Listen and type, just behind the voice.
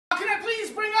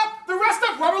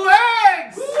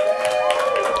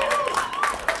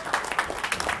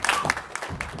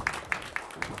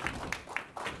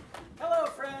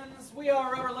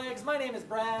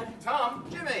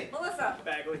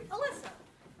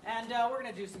and we're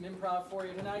going to do some improv for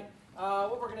you tonight.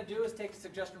 What we're going to do is take a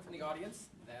suggestion from the audience,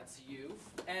 that's you,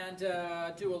 and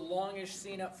do a longish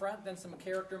scene up front, then some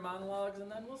character monologues,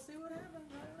 and then we'll see what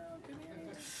happens. I don't know, give me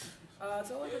ideas.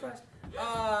 It's all advice.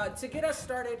 To get us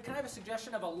started, can I have a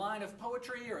suggestion of a line of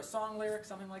poetry or a song lyric,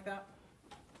 something like that?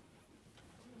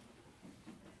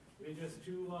 We're just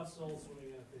two lost souls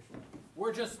swimming in a fishbowl.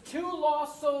 We're just two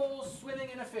lost souls swimming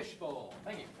in a fishbowl.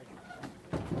 Thank you. Thank you.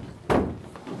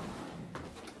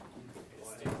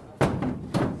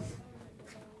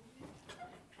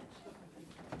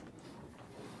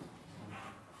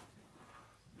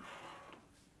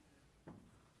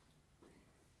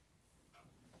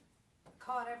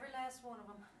 Caught every last one of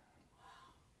them.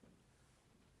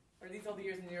 Are these all the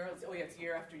years in the year? Oh yeah, it's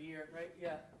year after year, right?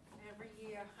 Yeah. Every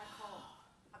year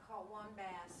I caught one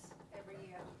bass every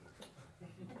year.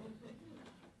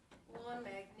 One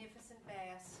magnificent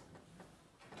bass.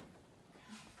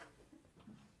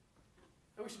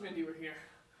 I wish Mindy were here.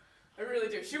 I really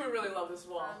do. She would really love this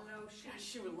wall. I know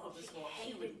She would love this wall.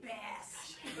 She hated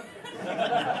bass. She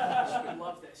would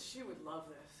love this. She would love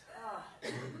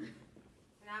this.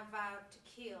 And I vowed to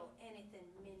kill anything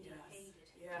Mindy hated.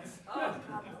 Yes. Oh,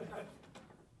 God, look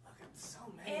at so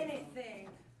many. Anything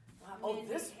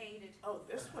Mindy hated. Oh,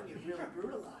 this one you really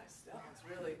brutalized. That one's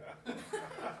really.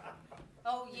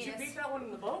 Oh, yes. Did you beat that one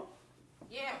in the boat?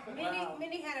 Yeah.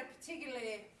 Mindy had a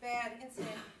particularly bad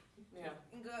incident. Yeah.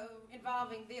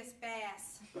 Involving this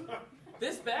bass.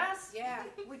 This bass? Yeah.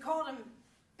 We called him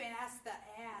Bass the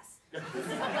Ass. I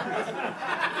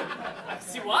can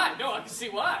see why. No, I can see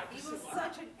why. He was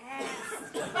such an ass.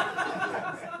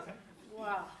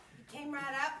 Wow. He came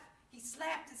right up. He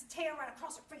slapped his tail right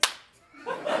across her face.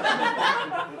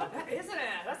 That is an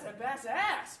ass. That's a bass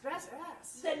ass. Bass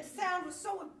ass. The sound was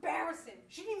so embarrassing.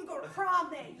 She didn't even go to prom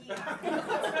that year.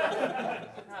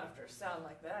 Not after a sound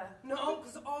like that. No,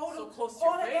 because all So the close to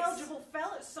your face. eligible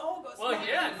fellas saw us. Well,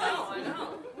 yeah, I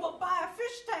know. Well, buy a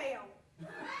fishtail. God,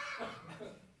 I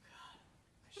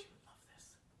wish she would love this.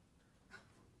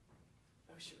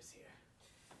 I wish she was here.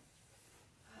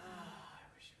 I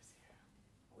wish she was here.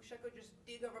 I wish I could just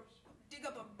dig up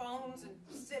her bones and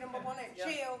set them up on that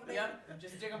chair over there. Yep,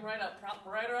 just dig them right up, prop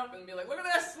right her up, and be like, look at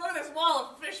this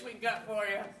wall of fish we got for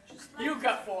you. You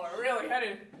got for her, really. I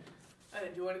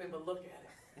didn't do anything but look at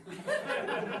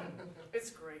it. It's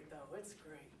great, though. It's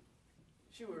great.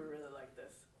 She would really like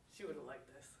this. She would have liked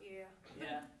this. Yeah.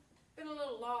 Yeah. Been a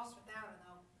little lost without her,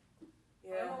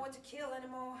 though. I don't know what to kill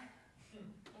anymore. You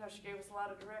know, she gave us a lot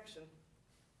of direction.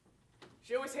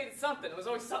 She always hated something. It was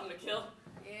always something to kill.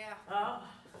 Yeah.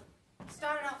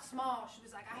 Started out small. She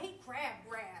was like, I hate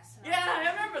crabgrass. Yeah,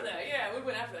 I remember that. Yeah, we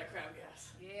went after that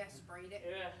crabgrass. Yeah, sprayed it.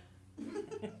 Yeah.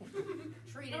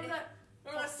 Treated Remember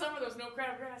that summer there was no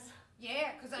crabgrass?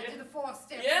 Yeah, because I did the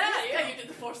 4-step Yeah, system. yeah, you did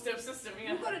the 4-step system,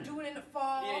 yeah. You got to do it in the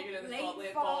fall, yeah, you did the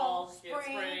late fall,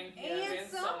 spring, and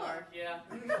summer. Yeah.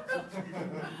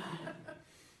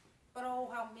 But oh,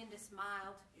 how Mindy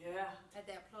smiled. Yeah. At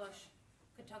that plush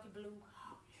Kentucky Blue.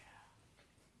 Oh,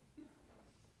 yeah.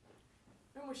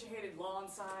 Remember when she hated lawn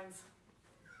signs?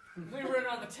 We ran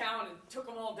around the town and took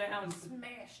them all down.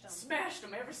 Smashed them. Smashed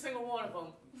them, every single one of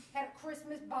them. Had a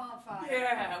Christmas bonfire.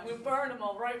 Yeah, we burned them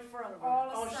all right in front of her. All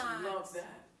the oh, signs. She loved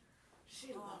that.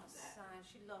 She loved that. Signs.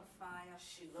 She loved fire.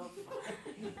 She loved fire.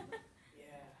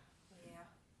 Yeah. Yeah.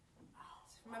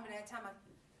 Remember that time I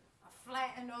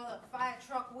flattened all the fire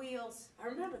truck wheels? I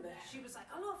remember that. She was like,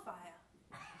 I love fire.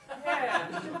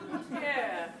 Yeah.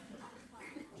 Yeah.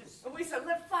 And we said,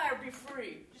 let fire be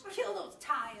free. Just kill those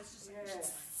tires.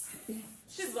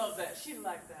 She loved that. She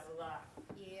liked that a lot.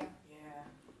 Yeah. Yeah.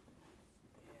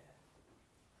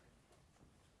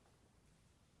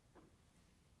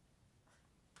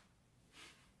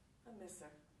 I miss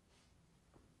her.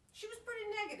 She was pretty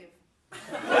negative.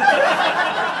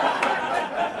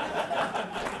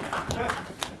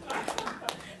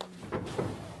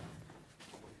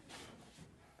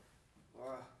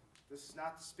 This is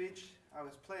not the speech I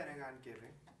was planning on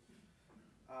giving.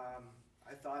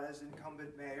 I thought as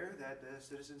incumbent mayor that the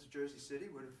citizens of Jersey City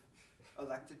would have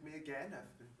elected me again.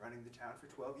 I've been running the town for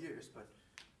 12 years, but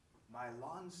my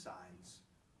lawn signs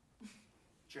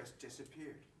just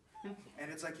disappeared.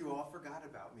 And it's like you all forgot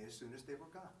about me as soon as they were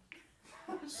gone.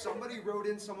 Somebody wrote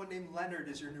in someone named Leonard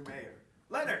as your new mayor.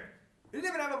 Leonard! He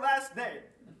didn't even have a last name.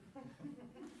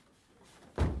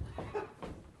 I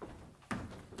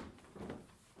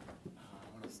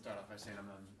want to start off by saying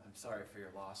I'm sorry for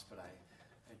your loss, but I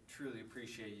truly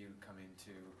appreciate you coming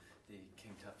to the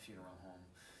King Tut Funeral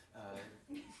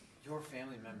Home. Your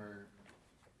family member,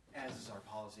 as is our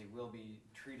policy, will be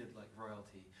treated like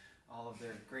royalty. All of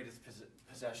their greatest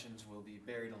possessions will be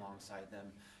buried alongside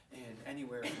them, and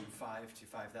anywhere from 5 to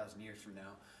 5,000 years from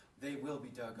now, they will be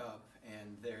dug up,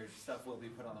 and their stuff will be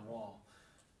put on the wall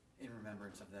in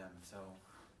remembrance of them. So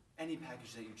any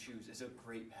package that you choose is a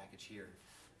great package here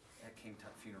at King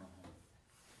Tut Funeral Home.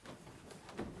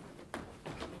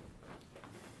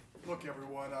 Look,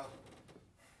 everyone,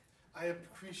 I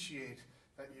appreciate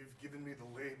that you've given me the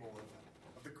label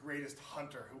of the greatest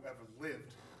hunter who ever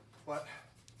lived, but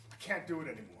I can't do it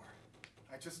anymore.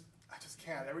 I just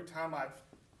can't. Every time I've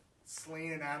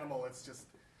slain an animal, it's just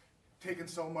taken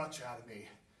so much out of me.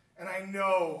 And I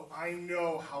know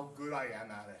how good I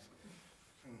am at it.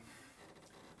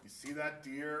 You see that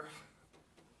deer?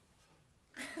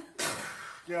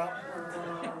 Yeah.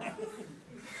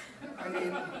 I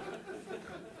mean,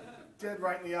 dead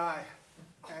right in the eye,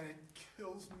 and it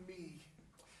kills me.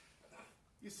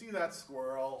 You see that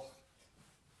squirrel?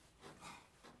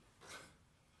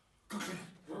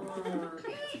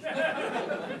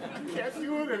 Can't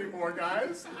do it anymore,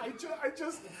 guys. I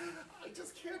just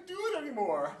can't do it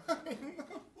anymore. I mean,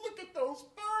 look at those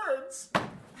birds.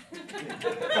 I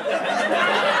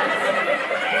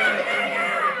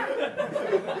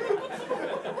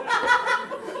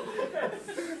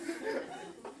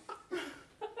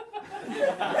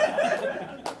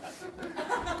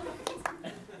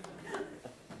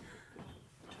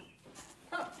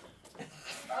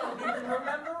don't even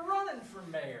remember running for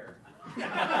mayor.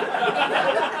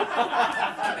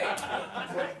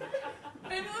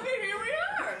 And look at here we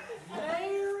are.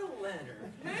 Mayor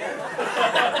Leonard. I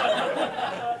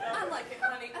like it,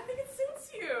 honey. I think it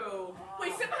suits you.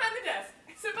 Wait, sit behind the desk.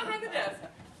 Sit behind the desk.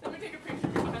 Let me take a picture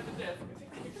of you behind the desk.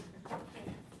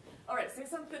 All right, say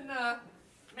something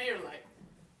mayor-like.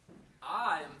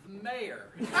 I'm the mayor.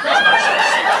 Excuse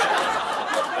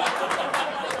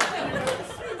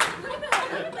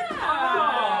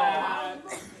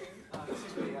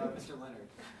me, Mr. Leonard.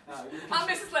 I'm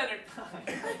Mrs. Leonard.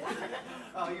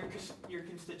 Your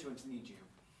constituents need you.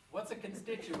 What's a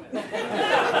constituent?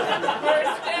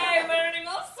 First day learning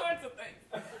all sorts of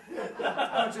things.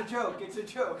 Oh, it's a joke. It's a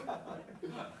joke.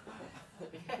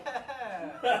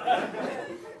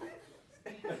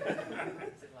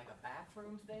 Is it like a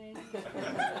bathroom thing? Constituents?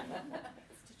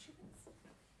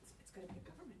 It's going to be a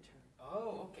government term.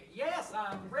 Oh, okay. Yes,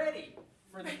 I'm ready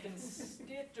for the constituents.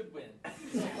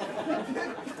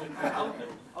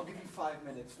 I'll give you 5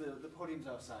 minutes. The podium's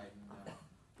outside, and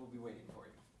we'll be waiting for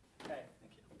you. Okay,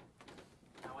 thank you.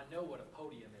 Now I know what a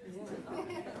podium is. All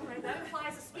right, that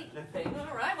implies a speaking thing.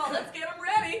 All right, well, let's get them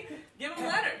ready. Give them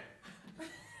Leonard.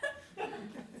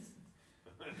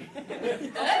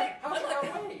 Hey, How's that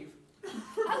wave? I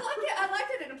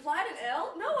liked it. It implied an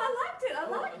L. No, I liked it. I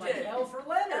liked Like it. L for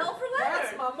Leonard. L for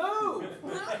That's Leonard. my move.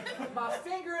 My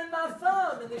finger and my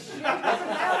thumb in the shape of an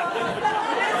L on my thumb.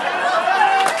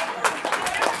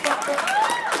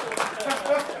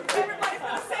 Everybody's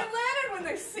going to say Leonard when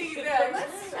they see that.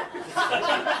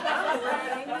 I'm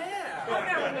ready now.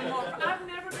 I've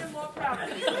never been more proud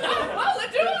of you. Oh,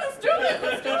 let's do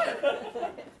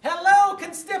it. Hello,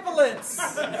 constituents.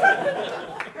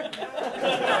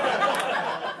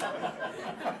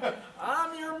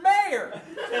 I'm your mayor.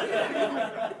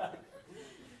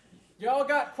 Y'all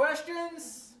got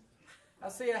questions? I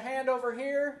see a hand over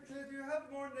here. Do you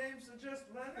have more names than just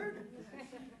Leonard?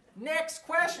 Next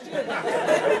question.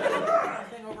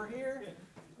 Anything over here?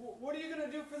 What are you going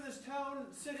to do for this town,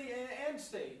 city, and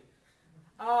state?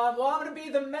 Well, I'm going to be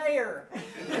the mayor.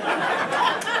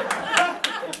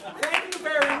 Thank you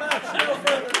very much. No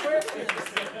further questions.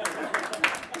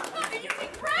 You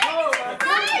did great. Oh,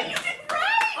 You did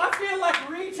great. I feel like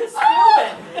Regis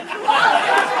Philbin.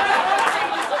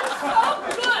 So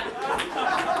good.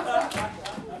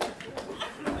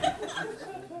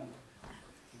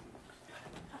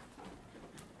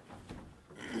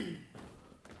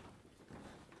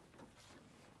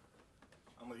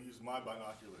 I'm going to use my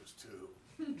binoculars, too.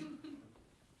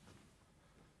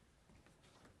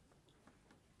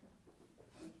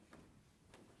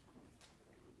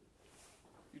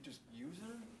 You just use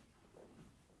them?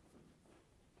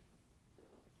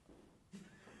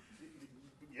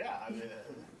 Yeah,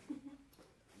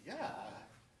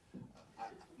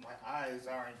 my eyes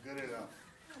aren't good enough,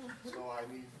 so I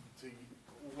need to.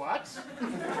 What?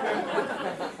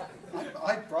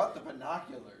 I brought the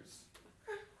binoculars.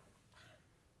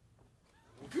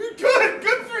 Good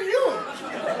for you.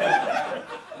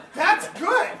 That's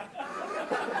good.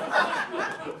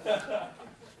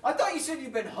 I thought you said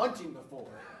you'd been hunting before.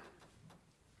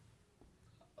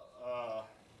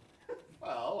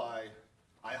 Well,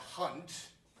 I hunt.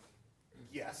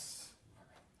 Yes.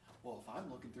 Well, if I'm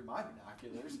looking through my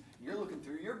binoculars, you're looking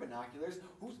through your binoculars,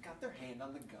 who's got their hand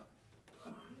on the gun?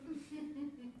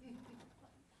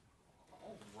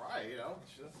 All right, I'll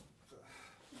just...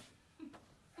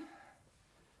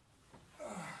 all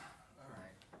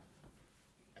right.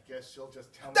 I guess she'll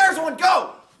just tell me... There's one,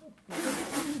 go!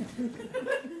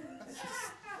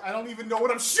 I don't even know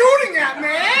what I'm shooting at,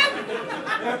 man!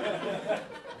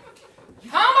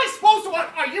 How am I supposed to...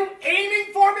 Are you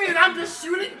aiming for me and I'm just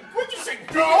shooting? What'd you say?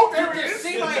 Go! There it You is!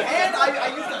 see my hand? I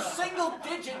used a single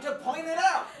digit to point it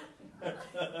out.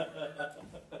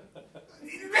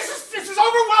 This is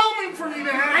overwhelming for me,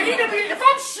 man. I need to be... If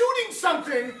I'm shooting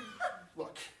something...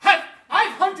 Look,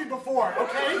 I've hunted before,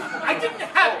 okay? I didn't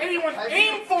have anyone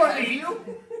aim for me. You?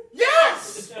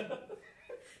 Yes!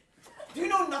 Do you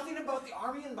know nothing about the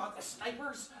Army and about the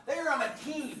snipers? They're on a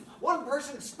team. One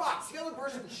person spots, the other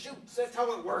person shoots. That's how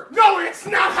it works. No, it's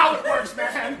not how it works,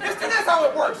 man. Yes, it is how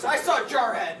it works. I saw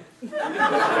Jarhead.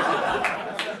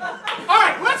 All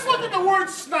right, let's look at the word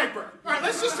sniper. All right,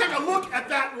 let's just take a look at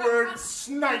that word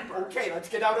sniper. Okay, let's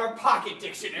get out our pocket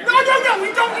dictionary. No,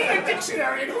 we don't need a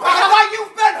dictionary. I thought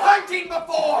you've been hunting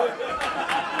before.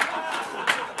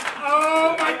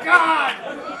 Oh my God!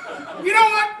 You know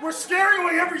what? We're scaring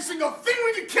away every single thing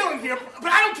we can kill in here,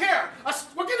 but I don't care.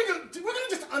 We're gonna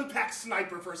just unpack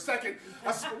sniper for a second.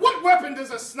 What weapon does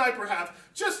a sniper have?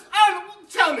 Just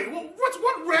tell me.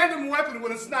 What random weapon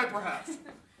would a sniper have?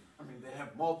 I mean, they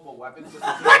have multiple weapons.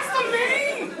 What's the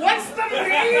main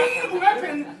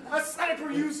weapon a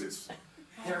sniper uses?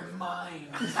 They're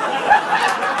mine.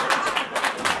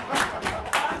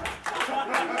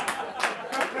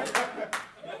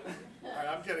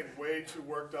 I'm getting way too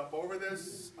worked up over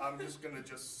this. I'm just gonna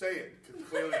say it, because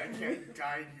clearly I can't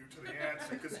guide you to the answer,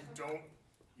 because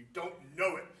you don't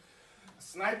know it. A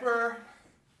sniper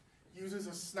uses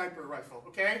a sniper rifle,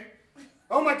 okay?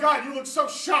 Oh my God, you look so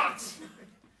shocked!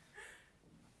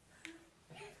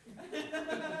 This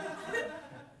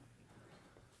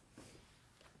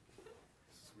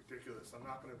is ridiculous. I'm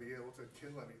not gonna be able to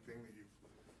kill anything that you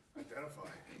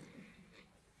identify.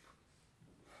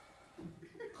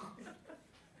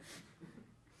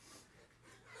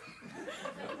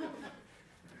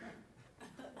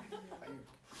 Are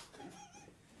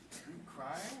you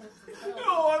crying?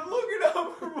 No, I'm looking out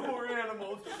for more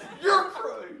animals. You're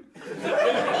crying.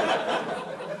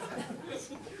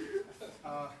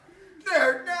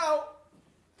 There, now.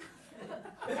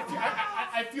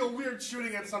 I feel weird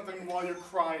shooting at something while you're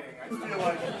crying. I feel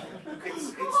like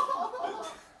it's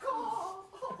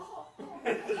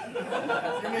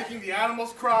you're making the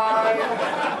animals cry.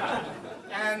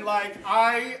 And like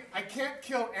I can't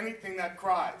kill anything that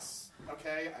cries.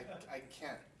 Okay? I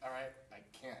can't, all right? I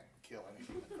can't kill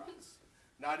anything that cries.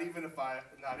 Not even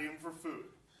for food.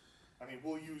 I mean,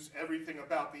 we'll use everything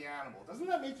about the animal. Doesn't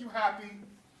that make you happy?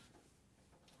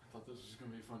 I thought this was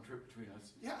going to be a fun trip between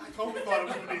us. Yeah, I totally thought it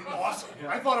was going to be awesome.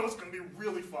 Yeah. I thought it was going to be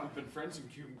really fun. We've been friends in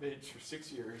Cuban Beach for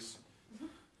 6 years. I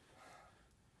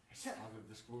thought that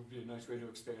this would be a nice way to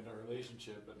expand our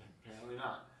relationship, but apparently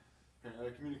not. Apparently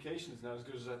our communication is not as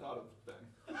good as I thought it would have been.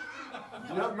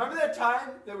 You know, remember that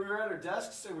time that we were at our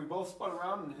desks and we both spun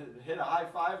around and hit a high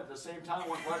five at the same time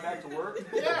and went right back to work?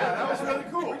 Yeah, that was really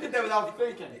cool. We did that without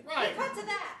thinking. Right. Cut to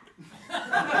that.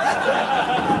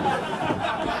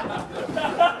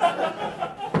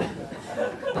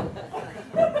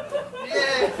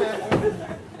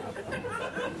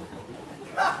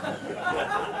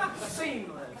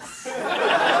 Seamless.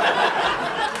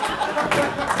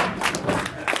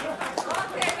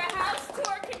 Okay, the house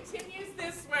tour continues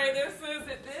this way.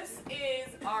 This is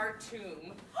our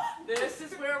tomb. This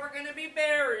is where we're gonna be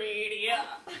buried. Yeah,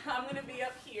 I'm gonna be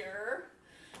up here.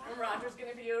 And Roger's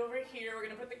gonna be over here. We're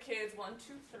gonna put the kids 1,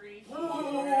 2, 3 here.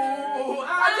 Ooh,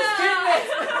 I'm just kidding.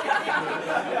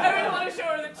 I didn't want to show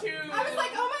her the tomb. I was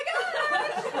like, oh my gosh.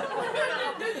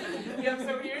 Yep,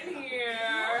 so here and here.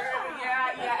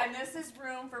 Yeah, and this is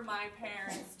room for my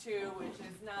parents too, which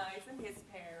is nice, and his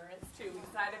parents too. We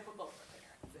decided for both our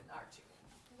parents in our tomb.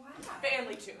 Wow.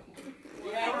 Family tomb.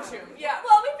 Yeah, tomb. Yeah,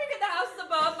 well, we figured the house is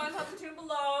above, might have the tomb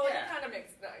below, and it Yeah. kind of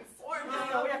makes it nice. Or,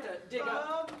 we have to dig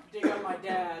up my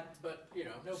dad's, but, no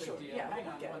big deal. Yeah, Hang I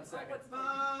on get 1 it. second.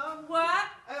 What?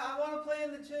 I want to play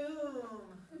in the tomb.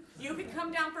 You can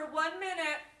come down for 1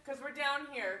 minute, because we're down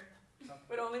here.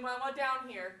 But only when we're down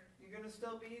here. You're going to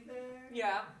still be there?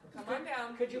 Yeah, come on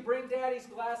down. Could you bring Daddy's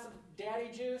glass of daddy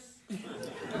juice?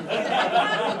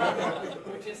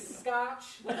 Which is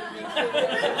scotch. Okay,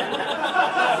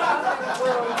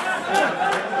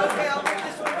 I'll bring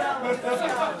this one down with the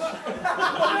scotch.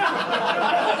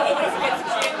 He always gets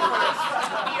gin first.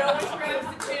 He always grabs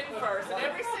the gin first. And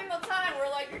every single time we're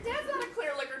like, your dad's not a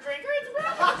clear liquor drinker.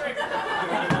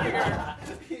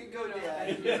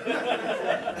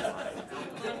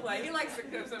 He likes to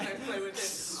sometimes play with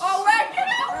it. Oh, right, get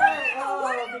out!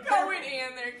 What are you going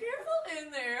in there? Careful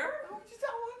in there. I just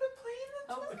don't want to play in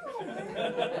the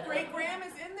tune. Great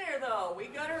Grandma's in there, though. We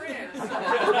got her in. So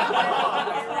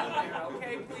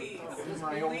okay, please.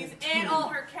 Please, and all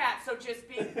her cats, so just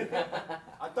be...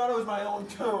 I thought it was my own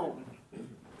tune.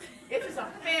 This is a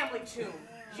family tune.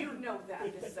 You know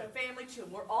that. This is a family tune.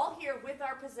 We're all here with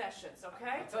our possessions,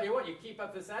 okay? I'll tell you what, you keep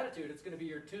up this attitude, it's going to be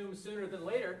your tomb sooner than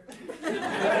later.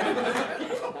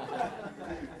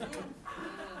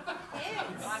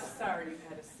 I'm sorry you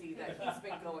had to see that. He's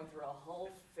been going through a whole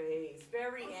phase.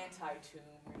 Very anti-tomb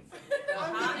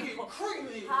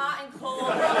recently. Hot and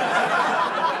cold.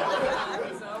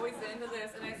 He's always into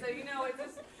this. And I say, you know,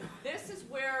 this is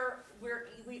where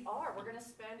we are. We're going to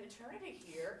spend eternity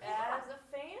here as a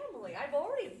family. I've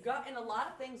already gotten a lot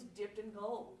of things dipped in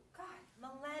gold. God,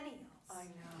 millennials. I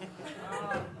know.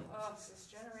 This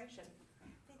generation.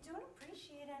 They don't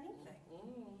appreciate anything.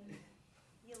 Mm.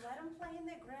 You let them play in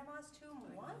their grandma's tomb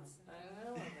once? I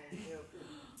know they do.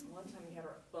 One time we had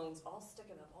our bones all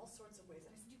sticking up all sorts of ways.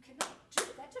 And I said, you cannot do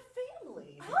that to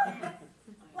family.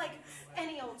 Like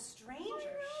any old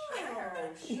stranger,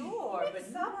 Oh, sure, but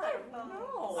something.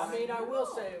 no. I mean, I will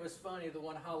say it was funny the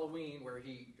one Halloween where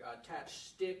he attached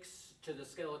sticks to the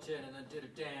skeleton and then did a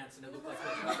dance, and it looked like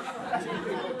two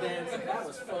people dancing. That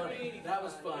was funny. That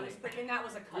was funny. And that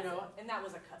was a cousin. You know? And that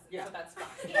was a cousin. Yeah. So that's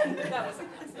fine. That was a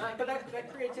cousin. But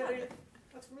that creativity,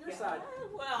 that's from your side.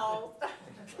 Well,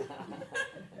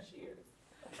 cheers.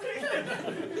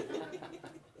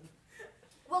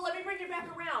 Well, let me bring you back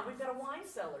around. We've got a wine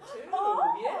cellar, too. Oh.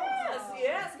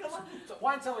 Yes, come on. So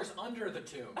wine cellar's under the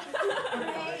tomb.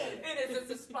 Hey. It is.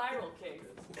 It's a spiral case.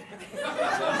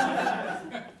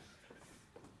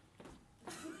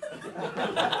 Don't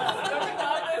you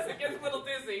love this? It gets a little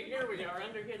dizzy. Here we are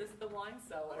under here. This is the wine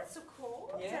cellar. That's so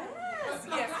cool. Yes. This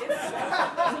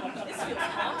feels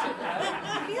haunted,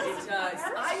 right? It does.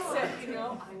 I said, you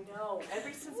know, I know.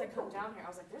 Ever since I come down here, I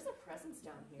was like, there's a presence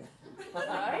down here.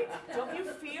 Right? Don't you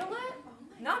feel it?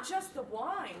 Not just the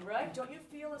wine, right? Don't you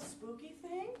feel a spooky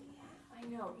thing? I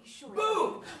know. You sure?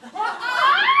 Boo! Stop!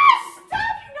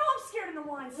 You know I'm scared in the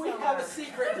wine cellar. We have a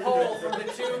secret hole from the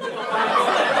tomb to the wine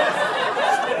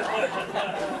cellar.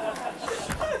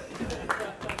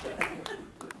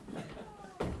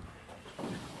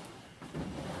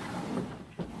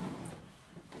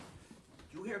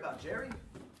 You hear about Jerry?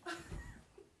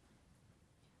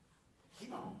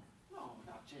 No,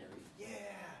 not Jerry. Yeah.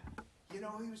 You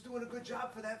know, he was doing a good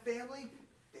job for that family.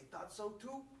 They thought so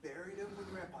too. Buried him when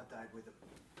Grandpa died with him.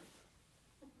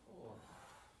 Oh,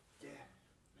 Yeah.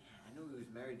 man, I knew he was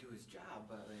married to his job,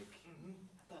 but like,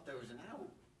 I thought there was an out.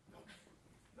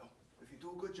 No. If you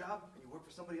do a good job and you work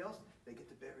for somebody else, they get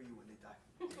to bury you when they die.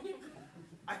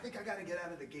 I think I gotta get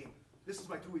out of the game. This is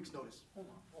my 2 weeks notice. Hold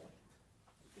on.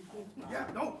 Yeah,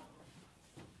 no.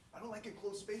 I don't like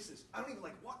enclosed spaces. I don't even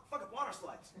like fucking water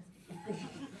slides.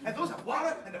 And those have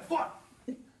water and they're fun.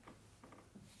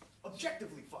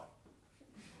 Objectively fun.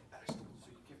 That is So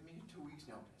you give me 2 weeks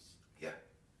notice. Yeah.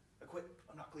 I quit.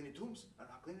 I'm not cleaning tombs. I'm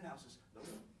not cleaning houses. No.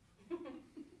 You're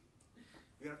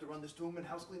gonna have to run this tomb and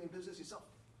house cleaning business yourself.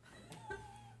 No,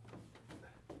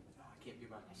 I can't be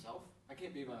by myself. I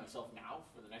can't be by myself now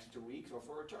for the next 2 weeks or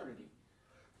for eternity.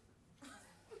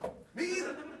 Me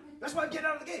either. That's why I'm getting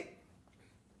out of the game.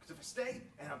 Because if I stay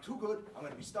and I'm too good, I'm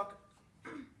gonna be stuck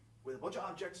with a bunch of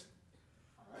objects.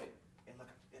 All right. In like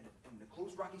in a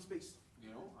closed rocky space. You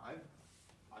know,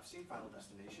 I've seen Final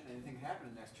Destination. Anything can happen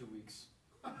in the next 2 weeks.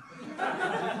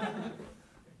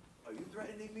 Are you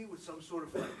threatening me with some sort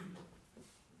of like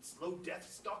slow death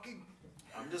stalking?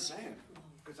 I'm just saying.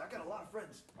 Because I got a lot of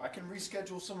friends. I can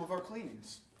reschedule some of our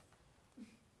cleanings.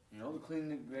 You know, the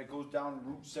cleaning that goes down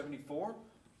Route 74?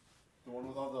 The one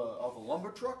with all the lumber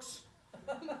trucks?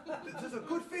 This is a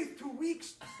good faith 2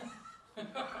 weeks.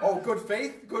 Oh, good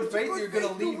faith? Good It's a faith? good You're gonna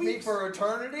faith 2 leave me weeks. for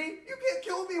eternity? You can't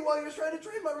kill me while you're trying to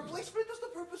train my replacement. That's the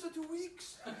purpose of 2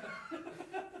 weeks.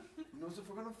 Who knows if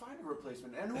we're gonna find a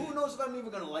replacement? And who knows if I'm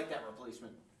even gonna like that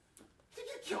replacement? Did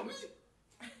you kill me?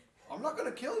 I'm not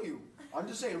gonna kill you. I'm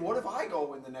just saying, what if I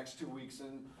go in the next 2 weeks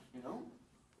and, you know?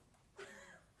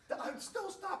 I'd still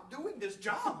stop doing this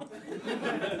job.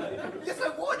 Yes, I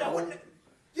would. I wouldn't.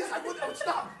 Yes, I would. I would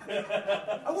stop.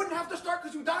 I wouldn't have to start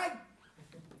because you died.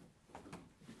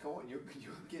 You're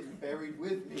getting buried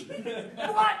with me.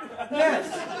 What?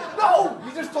 Yes! No!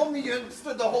 You just told me you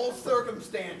understood the whole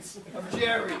circumstance of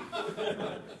Jerry.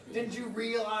 Didn't you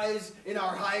realize in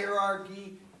our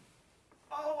hierarchy,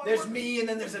 There's me, and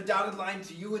then there's a dotted line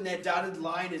to you, and that dotted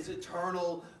line is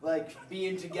eternal, like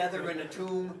being together in a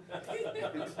tomb.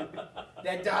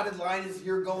 That dotted line is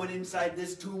you're going inside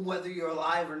this tomb whether you're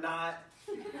alive or not.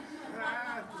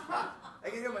 I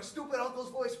can hear my stupid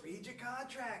uncle's voice. Read your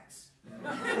contracts.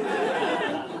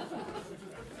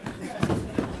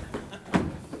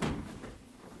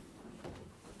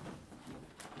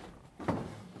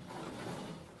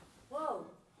 Whoa,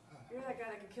 you're that guy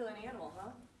that can kill any animal,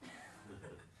 huh?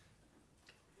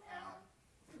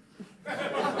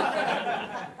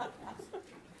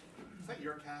 Is that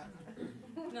your cat?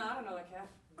 No, I don't know that cat.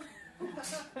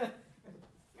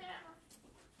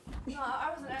 No, I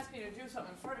wasn't asking you to do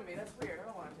something in front of me. That's weird. I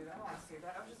don't want to do that. I don't want to see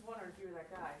that. I was just wondering if you were that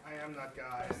guy. I am that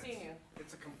guy. I've seen you.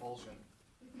 It's a compulsion.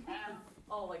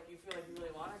 Oh, like you feel like you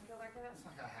really want to kill that cat? It's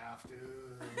like I have to.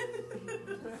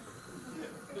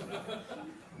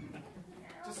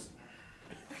 Just.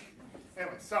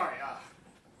 Anyway, sorry.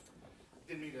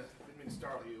 Didn't mean to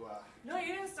startle you. No,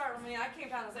 you didn't start with me. I came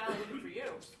down this alley looking for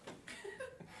you.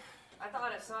 I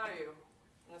thought I saw you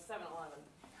in the 7-Eleven.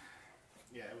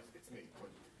 Yeah, it's me. What,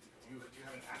 do you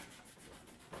have an act?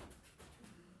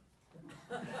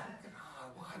 God,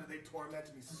 why do they torment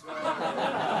me so? No, I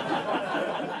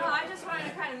just wanted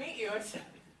to kind of meet you.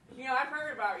 You know, I've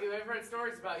heard about you. I've read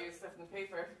stories about you and stuff in the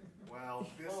paper. Well,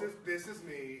 this is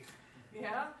me.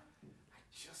 Yeah?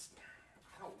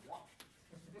 I don't want.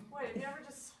 Wait, have you ever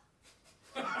just...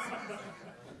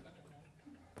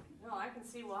 No, I can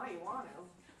see why you want to.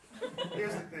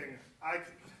 Here's the thing.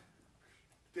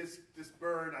 This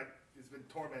bird has been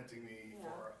tormenting me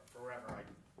for forever. I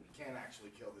can't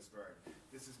actually kill this bird.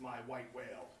 This is my white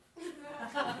whale.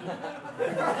 Son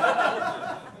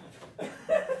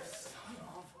of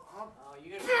a Oh,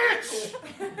 you're gonna bitch!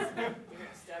 You're gonna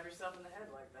stab yourself in the head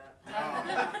like that.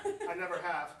 I never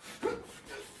have.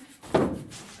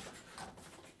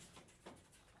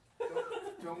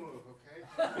 Don't move, okay?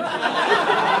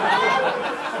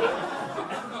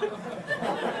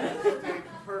 Stay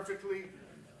perfectly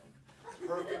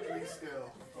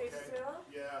still. Stay Okay? still?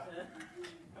 Yeah.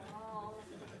 Oh.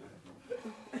 Is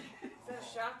that a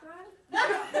shotgun?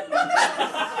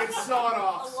 It's sawed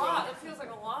off. A lot. It feels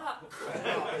like a lot.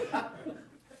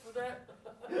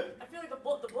 I feel like the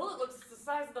bullet looks the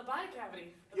size of the body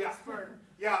cavity of this bird.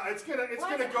 Yeah, it's gonna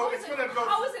go.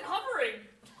 How is it hovering?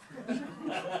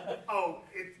 Oh,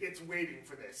 it's waiting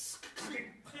for this. Okay,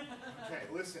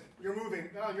 listen. You're moving.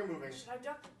 No, you're moving. Should I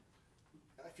duck?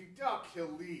 If you duck,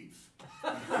 he'll leave. I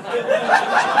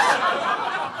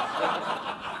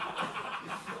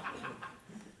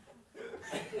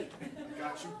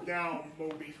got you down,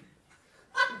 Moby.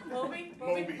 Moby,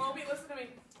 listen to me.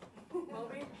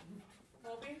 Moby.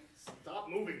 Stop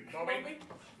moving, Moby. Moby.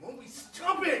 Moby,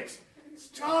 stop it!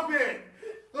 Stop it!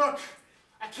 Look,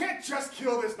 I can't just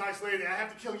kill this nice lady. I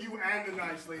have to kill you and the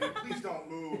nice lady. Please don't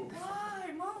move.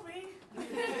 Why, Moby?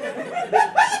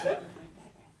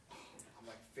 I'm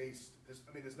like faced.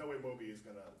 There's no way Moby is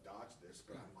gonna dodge this,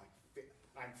 but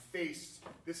I'm faced.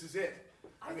 This is it.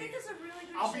 I think there's a really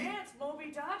good I'll chance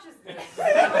Moby dodges this.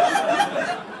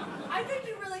 I think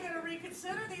you're really going to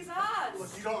reconsider these odds.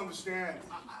 Look, you don't understand.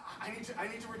 I need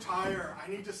to retire. I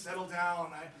need to settle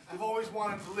down. I've always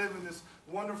wanted to live in this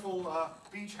wonderful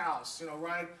beach house,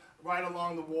 right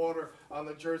along the water on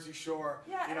the Jersey Shore.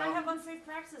 Yeah, and I have unsafe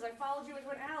practices. I followed you into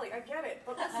an alley. I get it.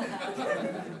 But listen,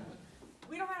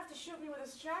 we don't have to shoot me with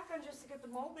a shotgun just to get the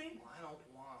Moby. Well, I don't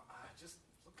want. Just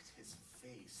look at his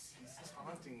face. He's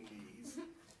taunting me. He's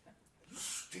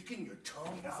sticking your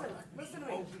tongue out. Listen to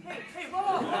me. Hey,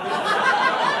 whoa.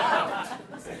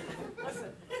 Listen.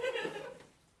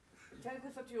 Technically,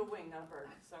 it's up to you a wing, not a bird.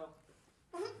 So.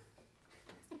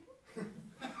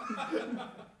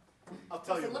 I'll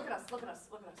tell you. Look at us.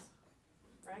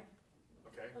 Right?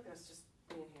 Okay. Look at us just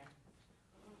being here.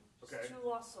 Okay. Just 2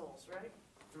 lost souls, right?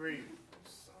 3.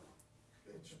 Son of a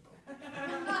bitch.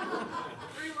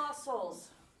 3 lost souls.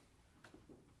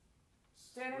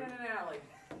 Standing in an alley.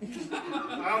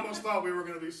 I almost thought we were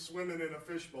going to be swimming in a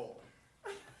fishbowl.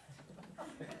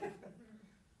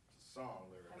 Song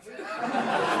lyrics.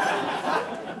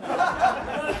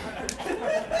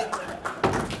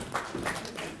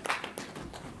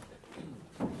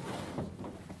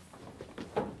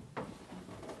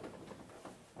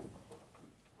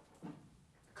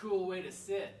 Cool way to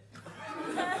sit.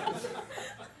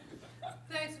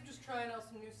 Thanks, I'm just trying out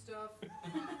some new stuff.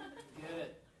 Get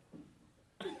it.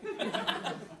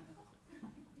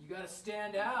 You gotta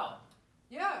stand out.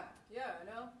 Yeah, I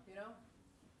know,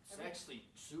 It's actually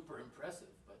super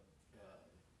impressive, but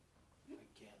I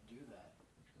can't do that.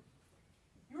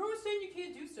 You're always saying you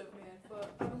can't do stuff, man,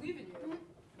 but I believe in you.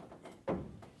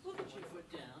 Look at you. 1'2"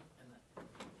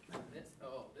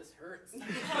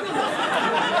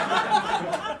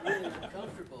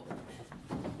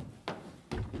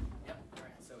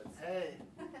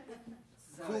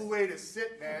 Cool way to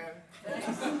sit, man.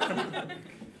 Thanks.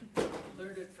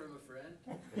 Learned it from a friend.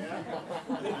 Yeah.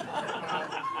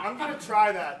 I'm gonna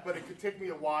try that, but it could take me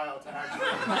a while to actually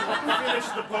finish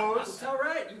the pose. It's all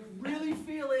right. You really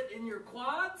feel it in your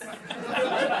quads.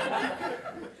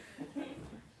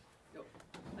 Yo,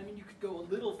 I mean, you could go a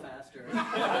little faster.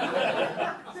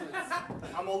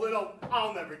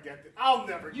 I'll never get this. I'll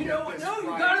never get this. You know what? No,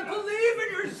 you gotta believe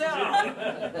in yourself.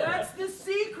 That's the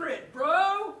secret,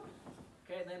 bro.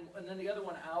 Okay, and then the other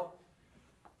one out.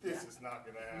 This is not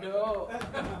gonna happen. No.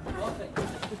 Nothing.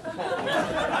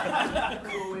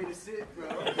 Cool way to sit, bro.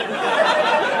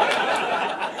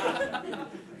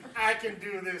 I can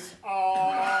do this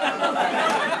all.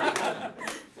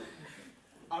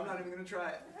 I'm not even gonna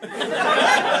try it.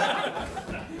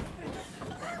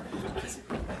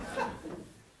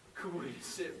 Cool way to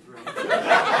sit, bro.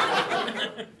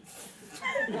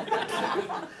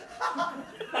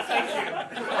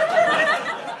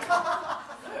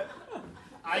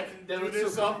 I can do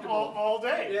this all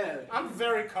day. Yeah. I'm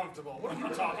very comfortable. What are you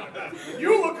talking about?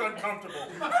 You look uncomfortable.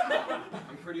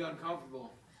 I'm pretty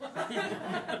uncomfortable.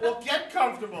 Well, get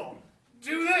comfortable.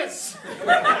 Do this. I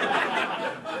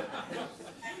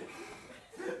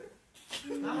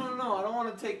don't know. I don't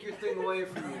want to take your thing away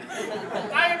from you.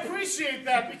 I appreciate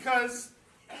that because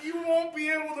you won't be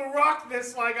able to rock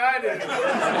this like I did. I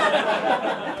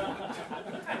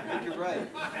think you're right.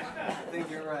 I think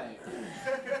you're right. I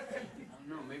don't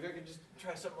know. Maybe I could just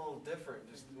try something a little different.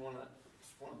 Just one of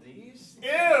these.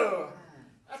 Ew.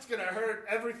 That's gonna hurt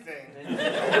everything.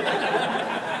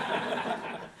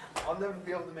 I'll never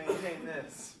be able to maintain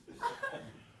this.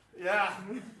 Yeah,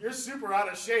 you're super out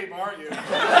of shape, aren't you?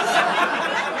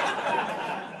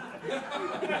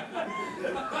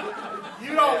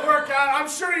 You don't work out. I'm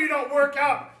sure you don't work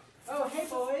out. Oh, hey,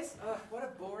 boys. What a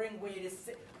boring way to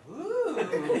sit. Ooh.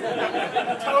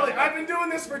 Totally. I've been doing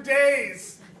this for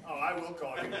days. Oh, I will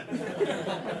call you.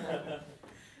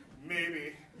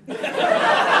 Maybe.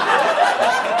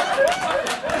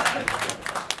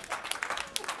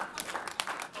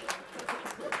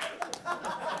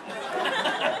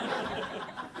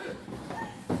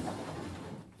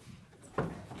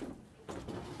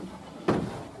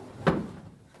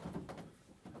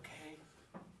 Okay.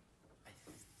 I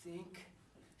think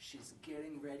she's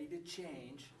getting ready to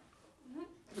change.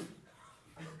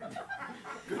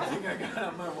 Good thing I got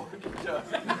on my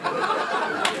walkie-talkie.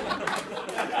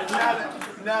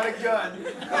 Not a gun.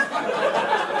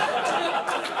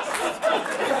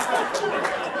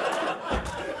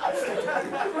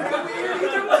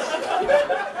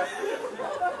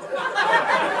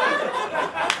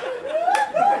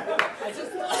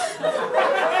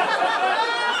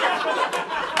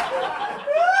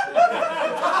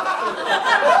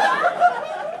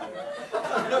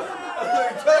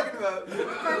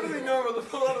 Perfectly normal to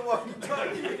pull out a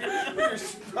walkie-talkie. You're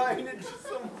spying into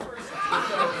some person.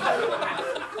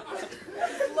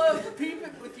 Love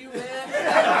peeping with you, man.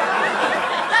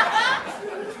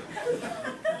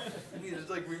 It's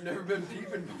like we've never been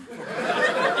peeping before.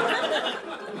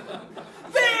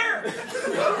 There!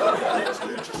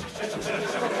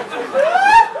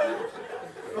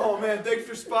 Oh man, thanks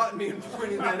for spotting me and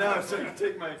pointing that out so I could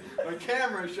take my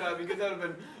camera shot because that would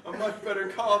have been a much better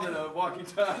call than a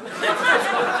walkie-talkie.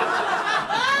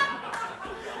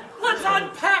 Let's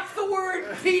unpack the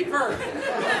word peeper.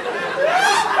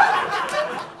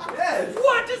 Yes.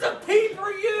 What does a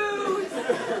peeper use?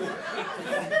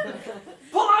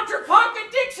 Pull out your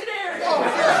pocket dictionary. Oh,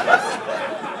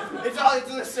 yeah. It's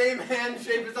the same hand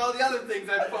shape as all the other things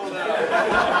I pulled out.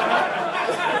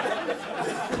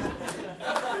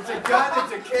 It's a gun,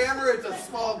 it's a camera, it's a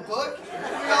small book.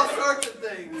 We all sorts of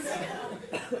things.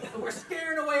 We're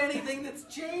scaring away anything that's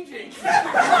changing.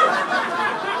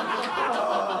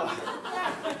 Oh.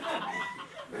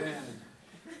 Man.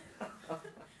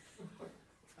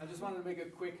 I just wanted to make a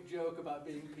quick joke about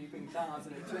being peeping Toms,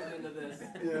 and it turned into this.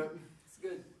 Yeah. It's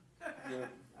good. Yeah.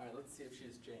 All right, let's see if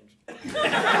she's changed.